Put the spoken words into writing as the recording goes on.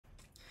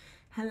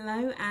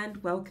Hello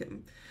and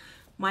welcome.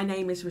 My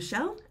name is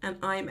Rachelle and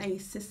I'm a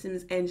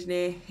systems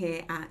engineer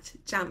here at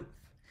Jamf.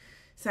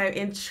 So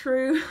in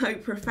true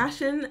Oprah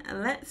fashion,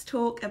 let's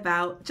talk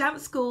about Jamf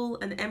School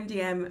and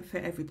MDM for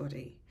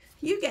everybody.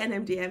 You get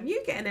an MDM,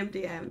 you get an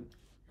MDM.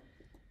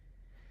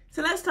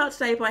 So let's start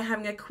today by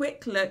having a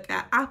quick look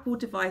at Apple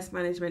device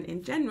management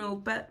in general,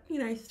 but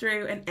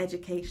through an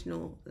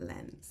educational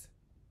lens.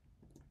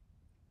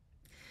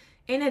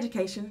 In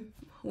education,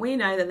 we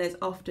know that there's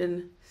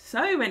often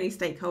so many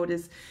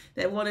stakeholders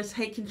that want to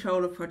take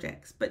control of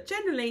projects, but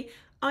generally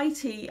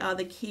IT are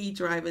the key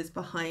drivers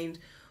behind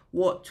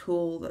what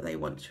tool that they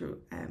want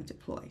to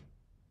deploy.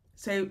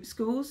 So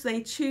schools,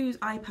 they choose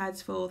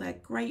iPads for their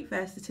great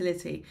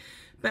versatility,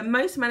 but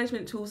most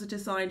management tools are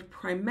designed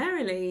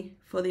primarily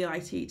for the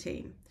IT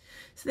team.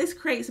 So this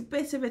creates a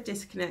bit of a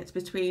disconnect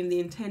between the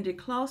intended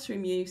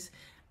classroom use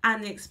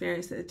and the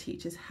experience that the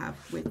teachers have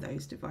with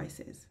those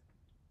devices.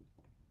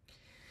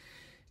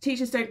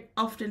 Teachers don't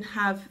often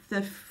have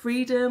the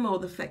freedom or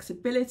the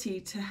flexibility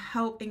to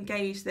help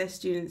engage their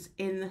students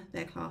in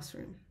their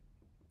classroom.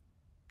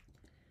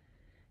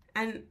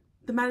 And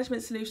the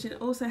management solution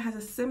also has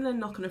a similar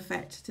knock-on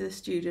effect to the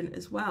student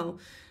as well.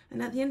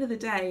 And at the end of the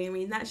day,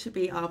 that should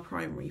be our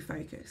primary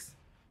focus.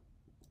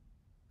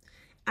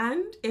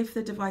 And if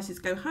the devices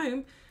go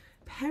home,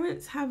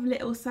 parents have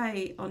little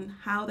say on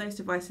how those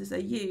devices are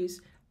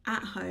used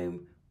at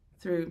home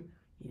through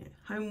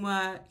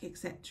homework,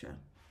 etc.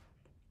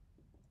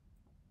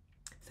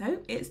 So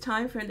it's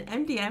time for an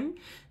MDM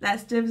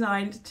that's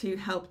designed to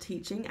help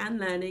teaching and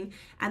learning,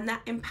 and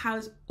that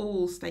empowers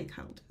all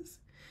stakeholders.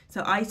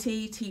 So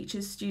IT,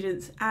 teachers,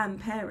 students, and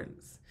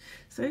parents.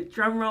 So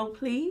drum roll,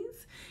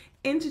 please.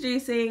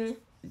 Introducing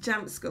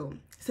Jamf School.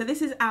 So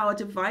this is our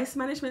device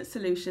management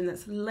solution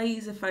that's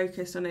laser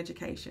focused on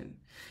education.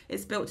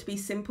 It's built to be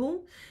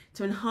simple,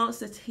 to enhance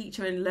the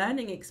teacher and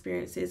learning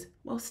experiences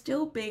while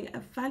still being a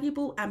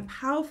valuable and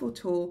powerful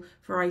tool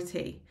for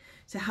IT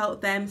to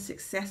help them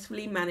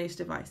successfully manage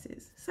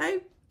devices. So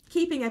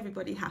keeping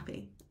everybody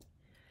happy.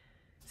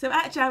 So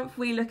at Jamf,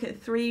 we look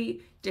at 3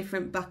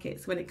 different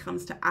buckets when it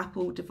comes to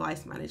Apple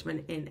device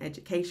management in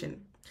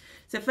education.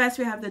 So first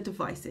we have the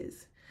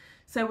devices.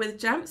 So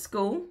with Jamf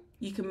School,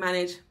 you can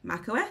manage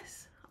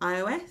macOS,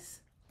 iOS,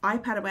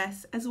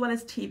 iPadOS, as well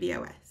as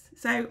tvOS.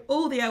 So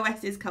all the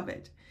OS is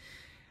covered.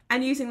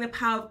 And using the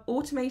power of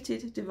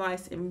automated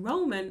device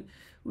enrollment,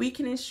 we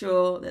can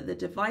ensure that the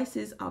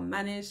devices are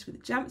managed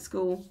with Jamf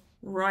School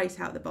right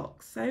out the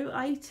box. So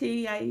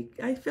IT,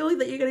 I feel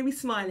that you're going to be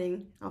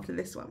smiling after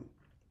this one.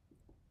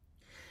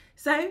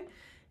 So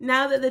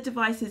now that the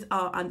devices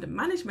are under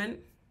management,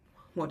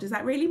 what does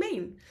that really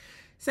mean?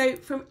 So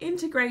from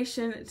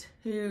integration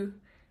to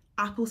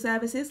Apple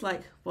services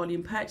like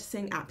volume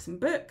purchasing, apps and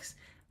books,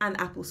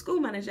 and Apple School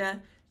Manager,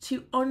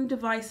 to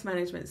on-device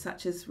management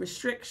such as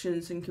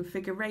restrictions and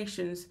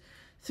configurations,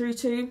 through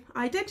to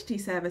identity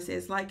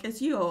services like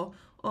Azure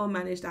or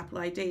managed Apple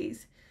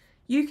IDs.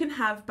 You can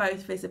have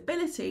both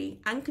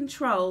visibility and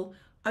control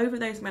over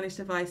those managed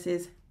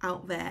devices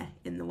out there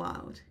in the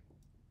wild.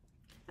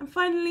 And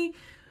finally,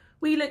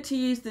 we look to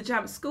use the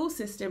Jamf School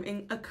system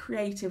in a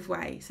creative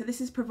way. So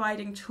this is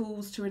providing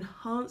tools to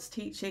enhance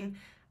teaching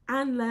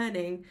and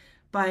learning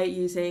by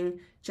using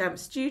Jamf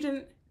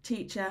student,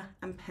 teacher,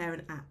 and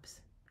parent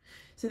apps.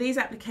 So these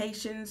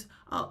applications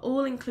are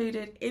all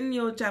included in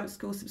your Jamf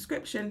School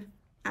subscription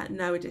at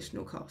no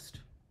additional cost.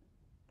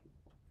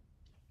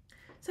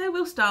 So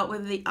we'll start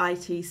with the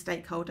IT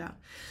stakeholder,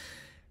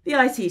 the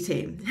IT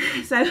team.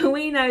 So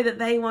we know that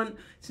they want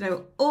to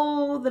know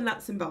all the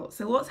nuts and bolts.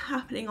 So what's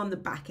happening on the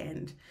back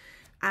end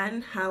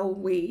and how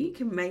we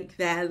can make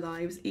their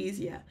lives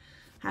easier.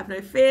 Have no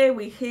fear,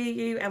 we hear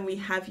you and we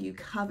have you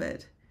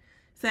covered.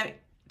 So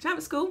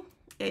Jamf School,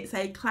 it's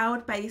a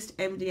cloud-based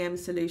MDM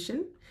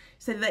solution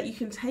so that you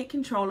can take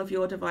control of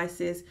your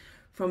devices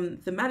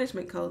from the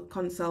management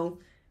console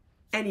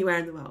anywhere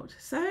in the world.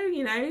 So,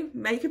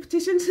 make a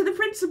petition to the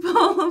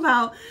principal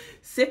about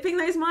sipping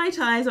those Mai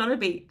Tais on a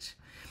beach.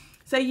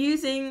 So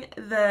using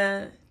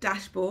the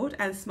dashboard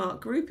and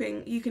smart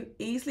grouping, you can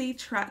easily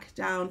track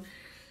down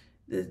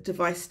the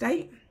device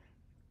state,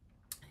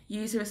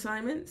 user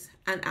assignments,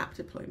 and app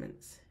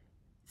deployments.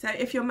 So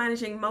if you're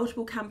managing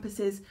multiple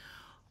campuses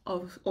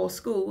or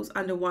schools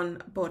under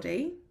one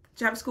body,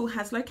 Jamf School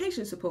has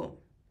location support.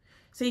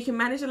 So you can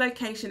manage a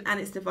location and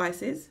its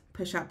devices,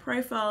 push out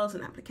profiles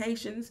and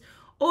applications,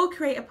 or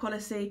create a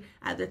policy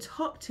at the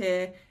top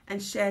tier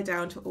and share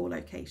down to all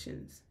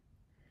locations.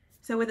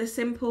 So with a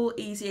simple,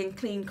 easy and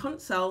clean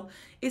console,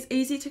 it's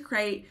easy to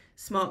create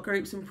smart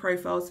groups and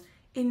profiles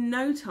in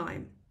no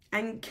time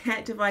and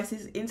get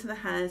devices into the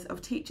hands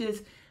of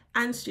teachers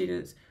and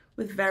students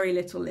with very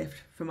little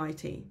lift from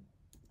IT.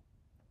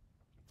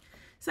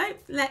 So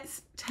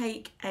let's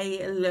take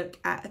a look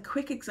at a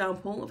quick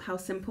example of how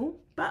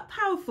simple but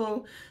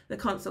powerful the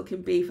console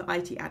can be for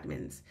IT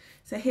admins.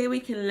 So here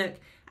we can look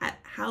at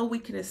how we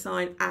can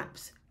assign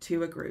apps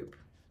to a group.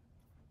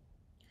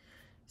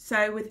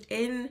 So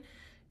within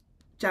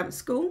Jamf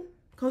School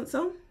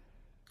console,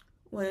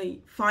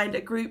 we find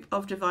a group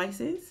of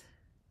devices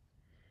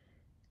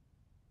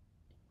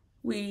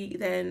we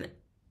then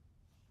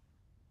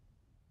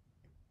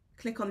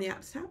click on the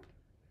Apps tab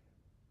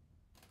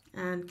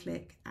and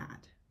click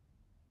Add.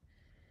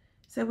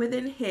 So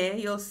within here,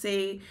 you'll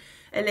see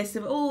a list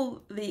of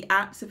all the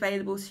apps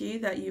available to you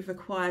that you've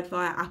acquired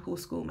via Apple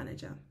School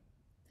Manager.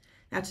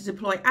 Now, to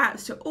deploy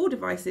apps to all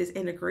devices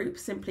in a group,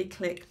 simply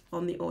click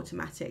on the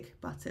Automatic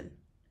button.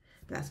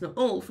 But that's not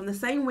all. From the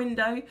same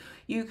window,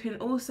 you can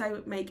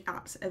also make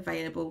apps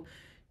available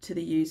to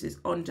the users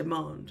on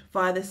demand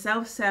via the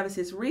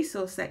Self-Services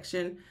Resource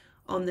section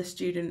on the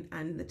Student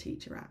and the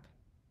Teacher app.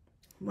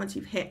 Once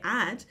you've hit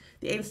Add,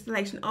 the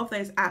installation of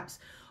those apps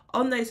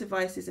on those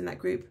devices in that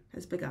group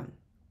has begun.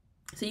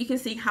 So you can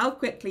see how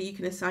quickly you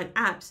can assign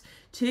apps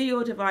to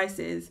your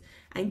devices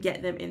and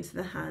get them into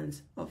the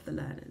hands of the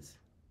learners.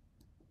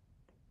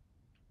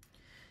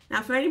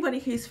 Now, for anybody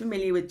who's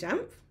familiar with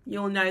Jamf,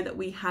 you'll know that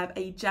we have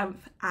a Jamf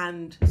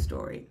and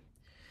story.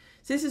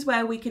 So this is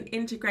where we can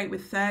integrate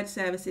with third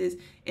services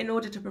in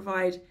order to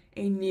provide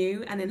a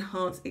new and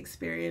enhanced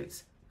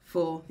experience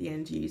for the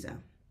end user.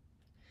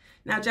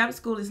 Now, Jamf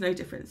School is no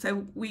different.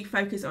 So we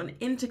focus on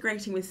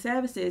integrating with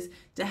services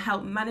to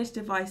help manage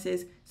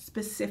devices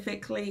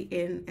specifically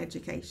in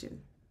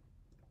education.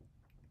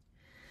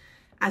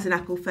 As an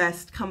Apple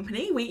first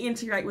company, we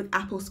integrate with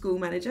Apple School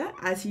Manager,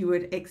 as you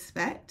would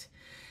expect.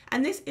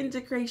 And this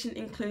integration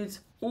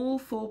includes all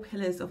 4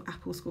 pillars of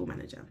Apple School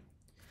Manager.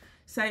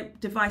 So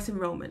device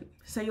enrollment,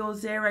 so your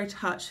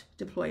zero-touch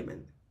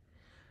deployment.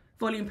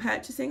 Volume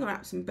purchasing or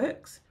apps and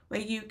books, where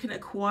you can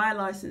acquire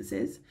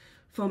licenses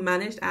for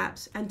managed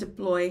apps and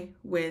deploy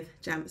with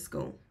Jamf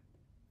School.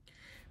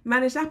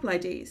 Managed Apple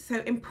IDs,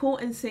 so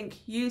import and sync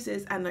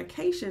users and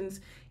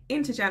locations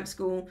into Jamf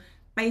School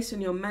based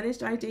on your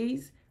managed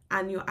IDs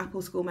and your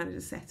Apple School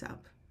Manager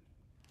setup.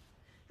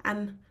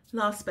 And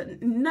last but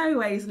no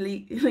ways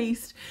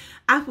least,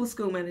 Apple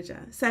School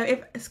Manager. So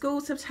if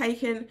schools have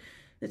taken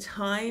the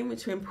time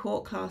to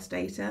import class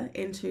data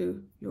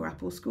into your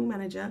Apple School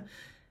Manager,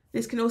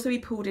 this can also be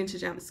pulled into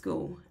Jamf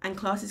School and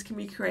classes can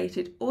be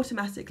created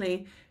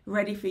automatically,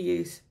 ready for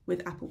use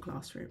with Apple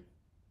Classroom.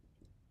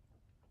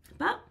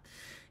 But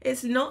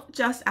it's not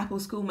just Apple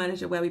School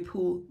Manager where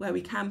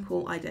we can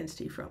pull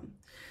identity from.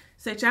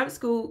 So Jamf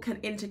School can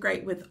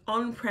integrate with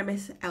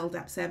on-premise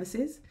LDAP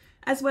services,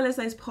 as well as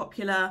those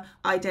popular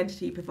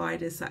identity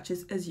providers such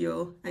as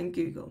Azure and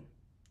Google.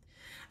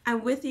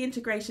 And with the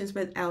integrations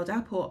with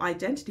LDAP or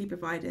identity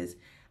providers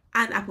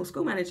and Apple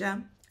School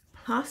Manager,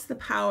 plus the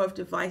power of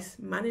device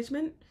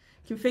management,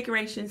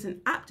 configurations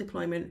and app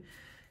deployment,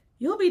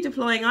 you'll be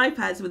deploying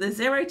iPads with a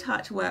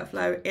zero-touch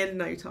workflow in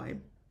no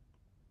time.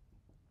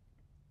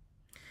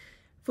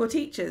 For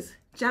teachers,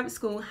 Jamf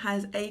School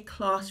has a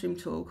classroom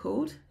tool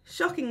called,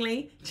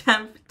 shockingly,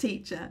 Jamf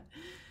Teacher.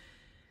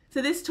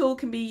 So this tool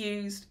can be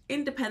used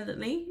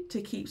independently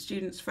to keep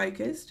students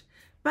focused,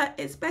 but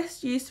it's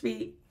best used to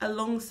be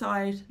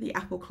alongside the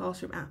Apple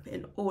Classroom app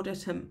in order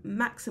to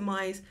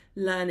maximise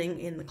learning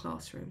in the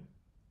classroom.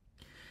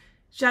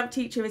 Jamf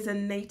Teacher is a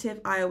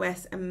native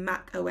iOS and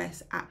Mac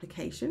OS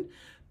application,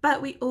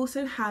 but we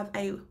also have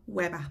a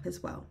web app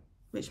as well,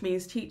 which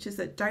means teachers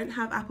that don't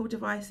have Apple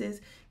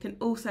devices can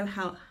also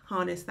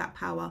harness that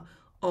power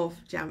of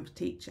Jamf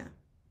Teacher.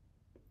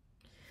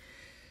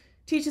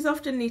 Teachers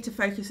often need to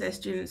focus their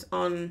students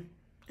on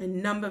a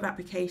number of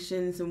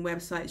applications and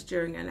websites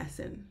during a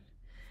lesson.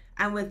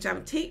 And with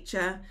Jamf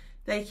Teacher,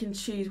 they can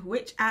choose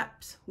which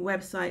apps,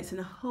 websites, and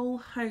a whole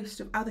host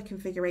of other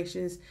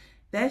configurations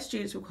their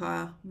students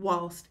require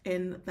whilst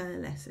in their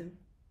lesson.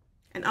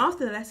 And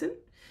after the lesson,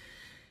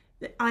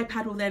 the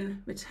iPad will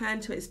then return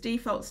to its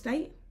default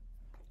state.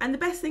 And the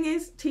best thing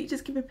is,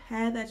 teachers can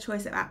prepare their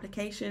choice of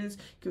applications,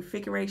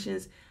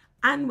 configurations,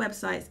 and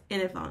websites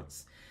in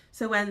advance.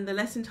 So when the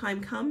lesson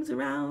time comes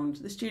around,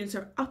 the students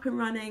are up and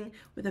running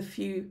with a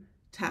few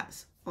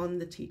taps on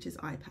the teacher's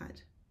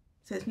iPad.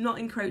 So it's not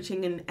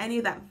encroaching in any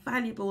of that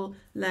valuable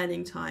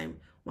learning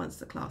time once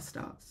the class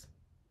starts.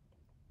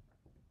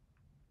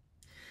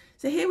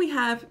 So here we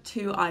have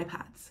 2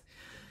 iPads.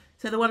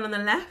 So the one on the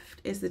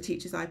left is the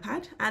teacher's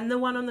iPad and the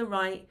one on the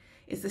right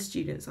is the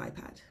student's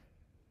iPad.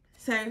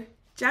 So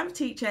Jamf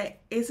Teacher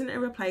isn't a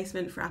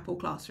replacement for Apple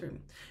Classroom,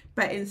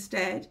 but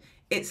instead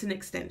it's an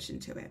extension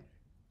to it.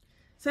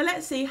 So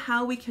let's see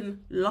how we can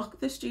lock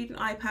the student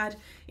iPad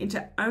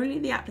into only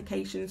the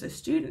applications a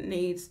student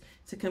needs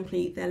to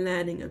complete their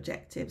learning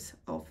objectives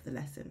of the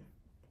lesson.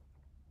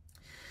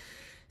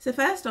 So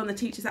first, on the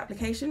teacher's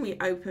application, we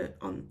open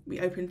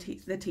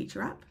the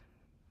teacher app,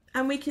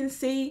 and we can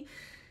see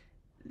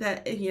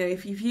that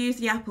if you've used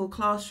the Apple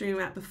Classroom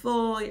app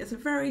before, it's a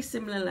very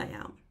similar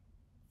layout.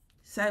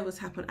 So we'll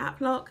tap on App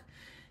Lock,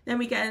 then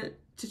we get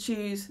to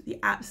choose the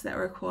apps that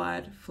are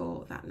required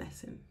for that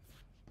lesson.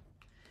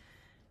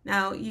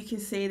 Now you can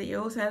see that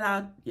you're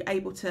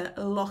able to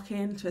lock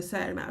in to a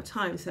certain amount of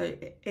time. So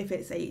if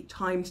it's a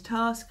timed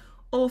task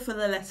or for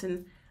the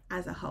lesson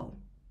as a whole.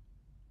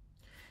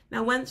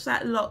 Now once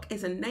that lock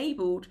is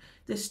enabled,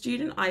 the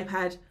student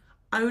iPad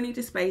only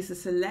displays the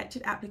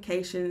selected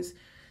applications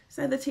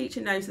so the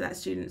teacher knows that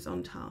student's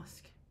on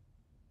task.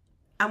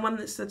 And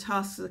once the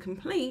tasks are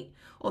complete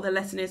or the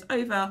lesson is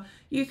over,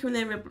 you can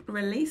then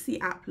release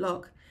the app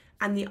lock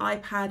and the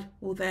iPad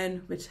will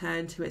then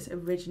return to its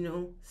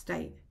original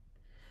state.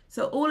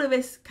 So all of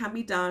this can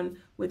be done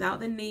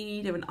without the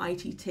need of an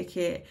IT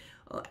ticket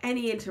or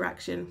any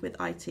interaction with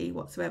IT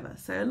whatsoever.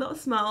 So a lot of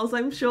smiles,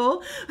 I'm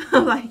sure.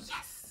 I'm like,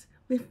 yes,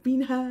 we've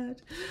been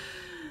heard.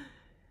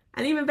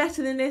 And even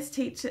better than this,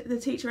 the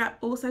teacher app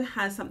also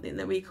has something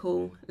that we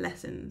call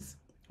lessons.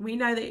 We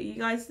know that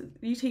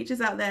you teachers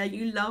out there,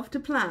 you love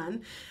to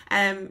plan.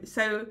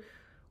 So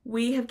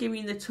we have given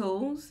you the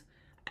tools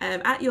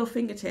at your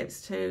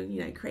fingertips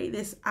to create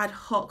this ad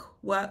hoc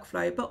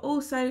workflow, but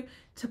also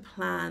to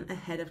plan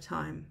ahead of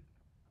time.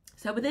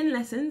 So within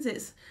lessons,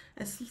 it's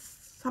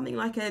something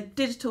like a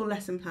digital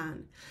lesson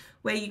plan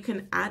where you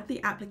can add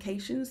the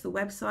applications, the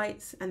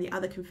websites, and the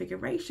other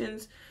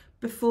configurations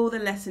before the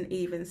lesson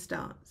even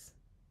starts.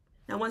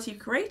 Now, once you've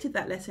created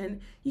that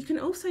lesson, you can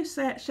also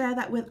share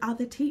that with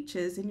other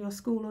teachers in your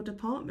school or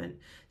department.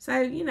 So,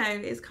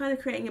 it's kind of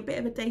creating a bit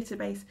of a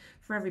database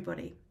for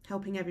everybody,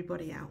 helping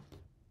everybody out.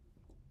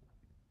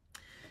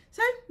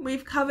 So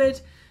we've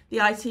covered the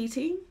IT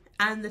team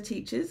and the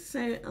teachers.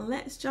 So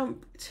let's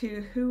jump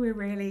to who we're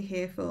really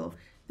here for,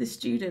 the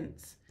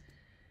students.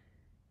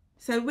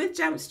 So with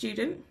Jamf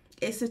Student,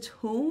 it's a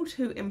tool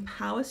to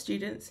empower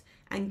students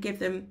and give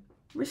them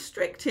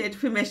restricted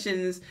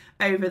permissions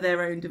over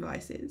their own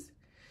devices.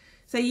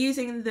 So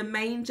using the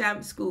main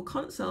Jamf School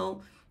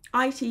console,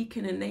 IT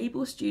can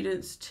enable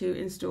students to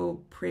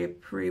install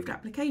pre-approved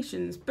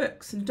applications,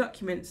 books and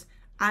documents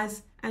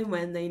as and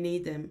when they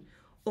need them,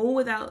 all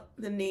without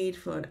the need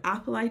for an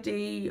Apple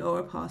ID or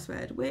a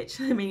password, which,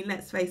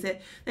 let's face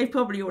it, they've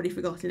probably already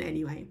forgotten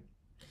anyway.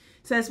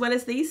 So as well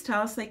as these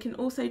tasks, they can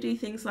also do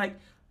things like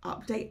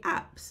update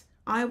apps,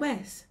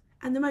 iOS,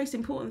 and the most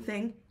important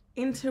thing,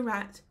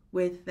 interact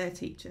with their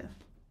teacher.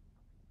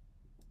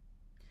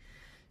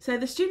 So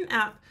the student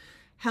app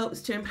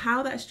helps to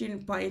empower that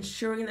student by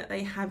ensuring that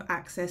they have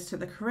access to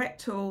the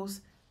correct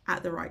tools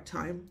at the right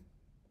time.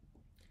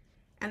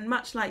 And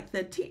much like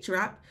the teacher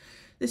app,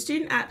 the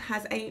student app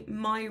has a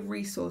My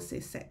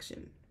Resources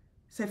section.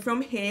 So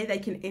from here, they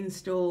can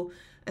install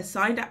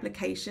assigned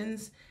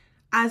applications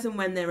as and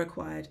when they're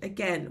required,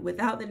 again,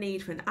 without the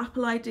need for an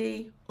Apple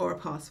ID or a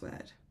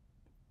password.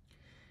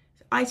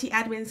 IT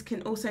admins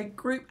can also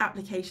group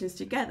applications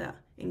together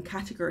in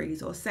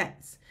categories or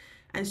sets,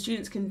 and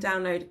students can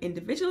download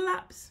individual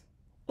apps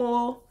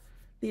or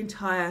the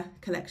entire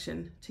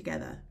collection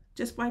together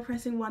just by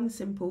pressing one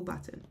simple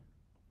button.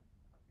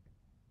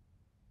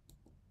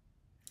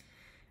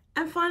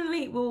 And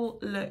finally, we'll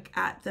look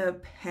at the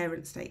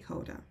parent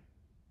stakeholder.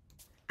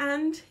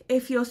 And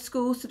if your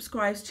school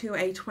subscribes to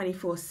a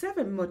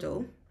 24/7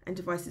 model and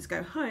devices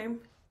go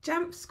home,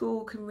 Jamf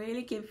School can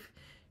really give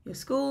your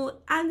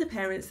school and the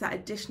parents that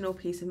additional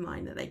peace of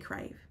mind that they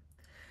crave.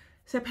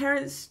 So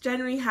parents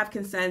generally have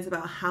concerns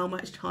about how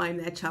much time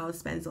their child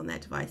spends on their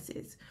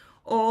devices,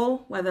 or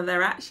whether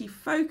they're actually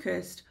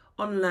focused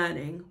on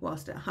learning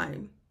whilst at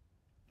home.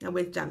 Now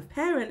with Jamf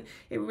Parent,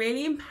 it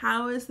really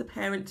empowers the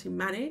parent to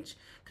manage,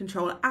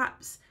 control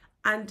apps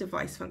and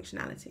device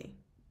functionality.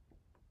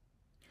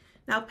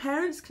 Now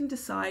parents can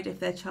decide if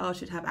their child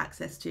should have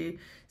access to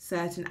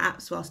certain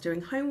apps whilst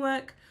doing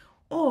homework,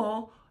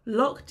 or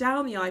lock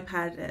down the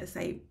iPad at,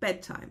 say,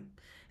 bedtime.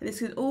 And this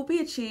can all be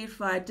achieved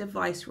via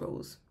device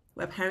rules,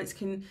 where parents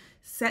can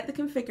set the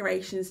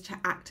configurations to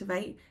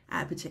activate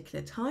at a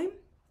particular time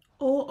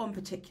or on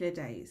particular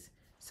days.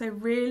 So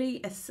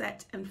really a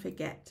set and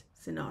forget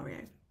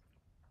scenario.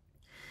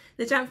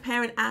 The Jamf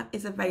Parent app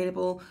is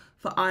available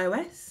for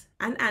iOS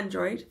and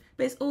Android,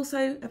 but it's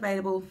also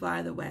available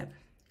via the web.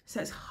 So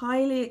it's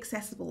highly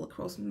accessible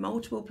across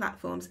multiple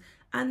platforms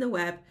and the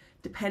web,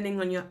 depending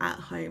on your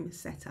at-home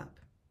setup.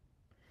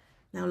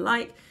 Now,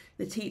 like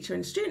the teacher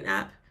and student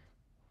app,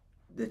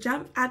 the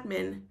Jamf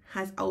admin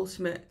has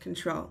ultimate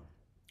control.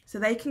 So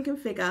they can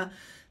configure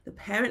the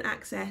parent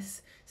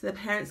access so the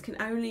parents can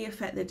only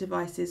affect their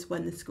devices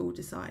when the school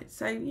decides.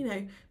 So,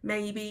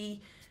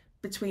 maybe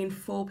between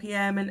 4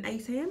 p.m. and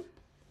 8 a.m.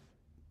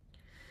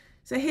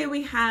 So here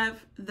we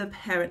have the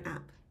parent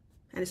app,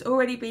 and it's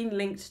already been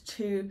linked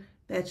to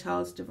their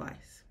child's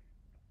device.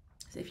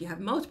 So if you have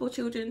multiple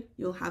children,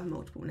 you'll have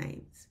multiple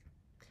names.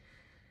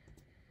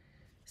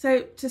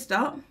 So to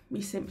start,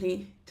 we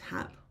simply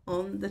tap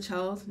on the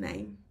child's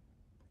name,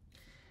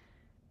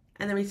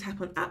 and then we tap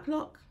on App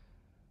Lock,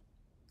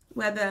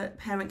 where the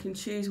parent can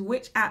choose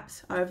which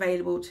apps are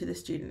available to the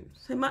student,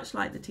 so much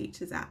like the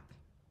teacher's app.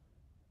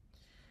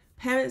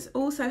 Parents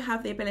also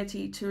have the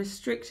ability to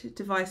restrict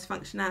device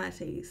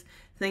functionalities,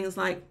 things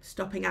like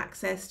stopping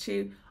access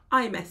to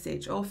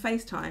iMessage or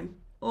FaceTime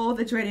or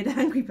the dreaded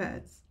Angry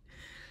Birds.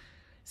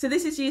 So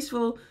this is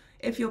useful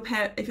if your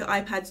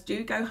iPads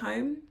do go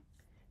home,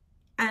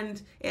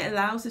 and it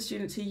allows the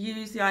student to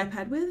use the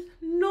iPad with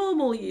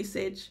normal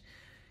usage.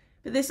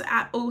 But this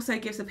app also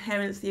gives the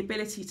parents the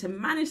ability to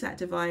manage that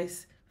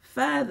device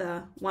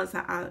further once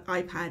that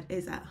iPad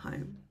is at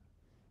home.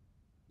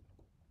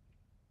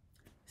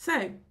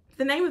 So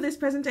The name of this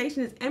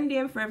presentation is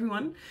MDM for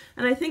Everyone,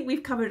 and I think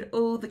we've covered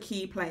all the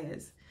key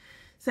players.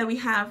 So we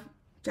have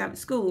Jamf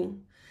School.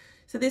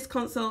 So this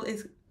console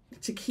is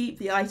to keep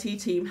the IT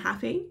team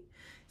happy,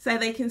 so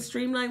they can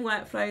streamline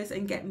workflows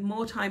and get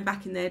more time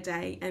back in their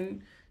day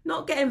and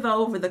not get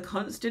involved with the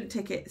constant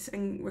tickets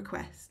and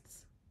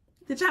requests.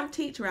 The Jamf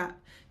Teacher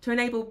app to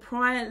enable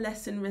prior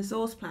lesson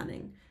resource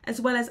planning, as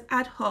well as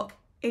ad hoc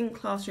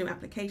in-classroom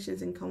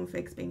applications and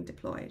configs being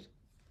deployed.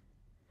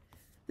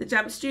 The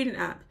Jamf Student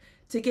app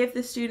to give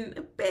the student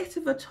a bit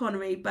of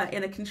autonomy but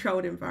in a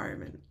controlled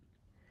environment.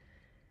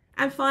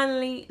 And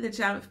finally, the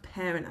Jamf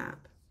Parent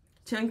app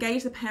to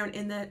engage the parent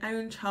in their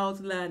own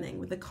child's learning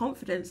with the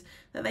confidence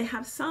that they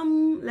have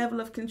some level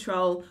of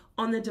control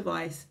on the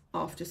device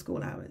after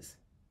school hours.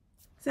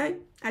 So,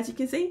 as you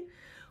can see,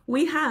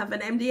 we have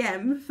an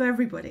MDM for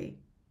everybody.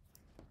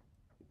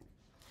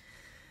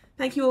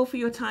 Thank you all for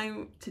your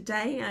time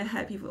today. I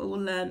hope you've all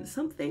learned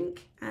something,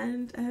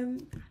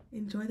 and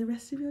enjoy the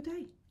rest of your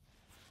day.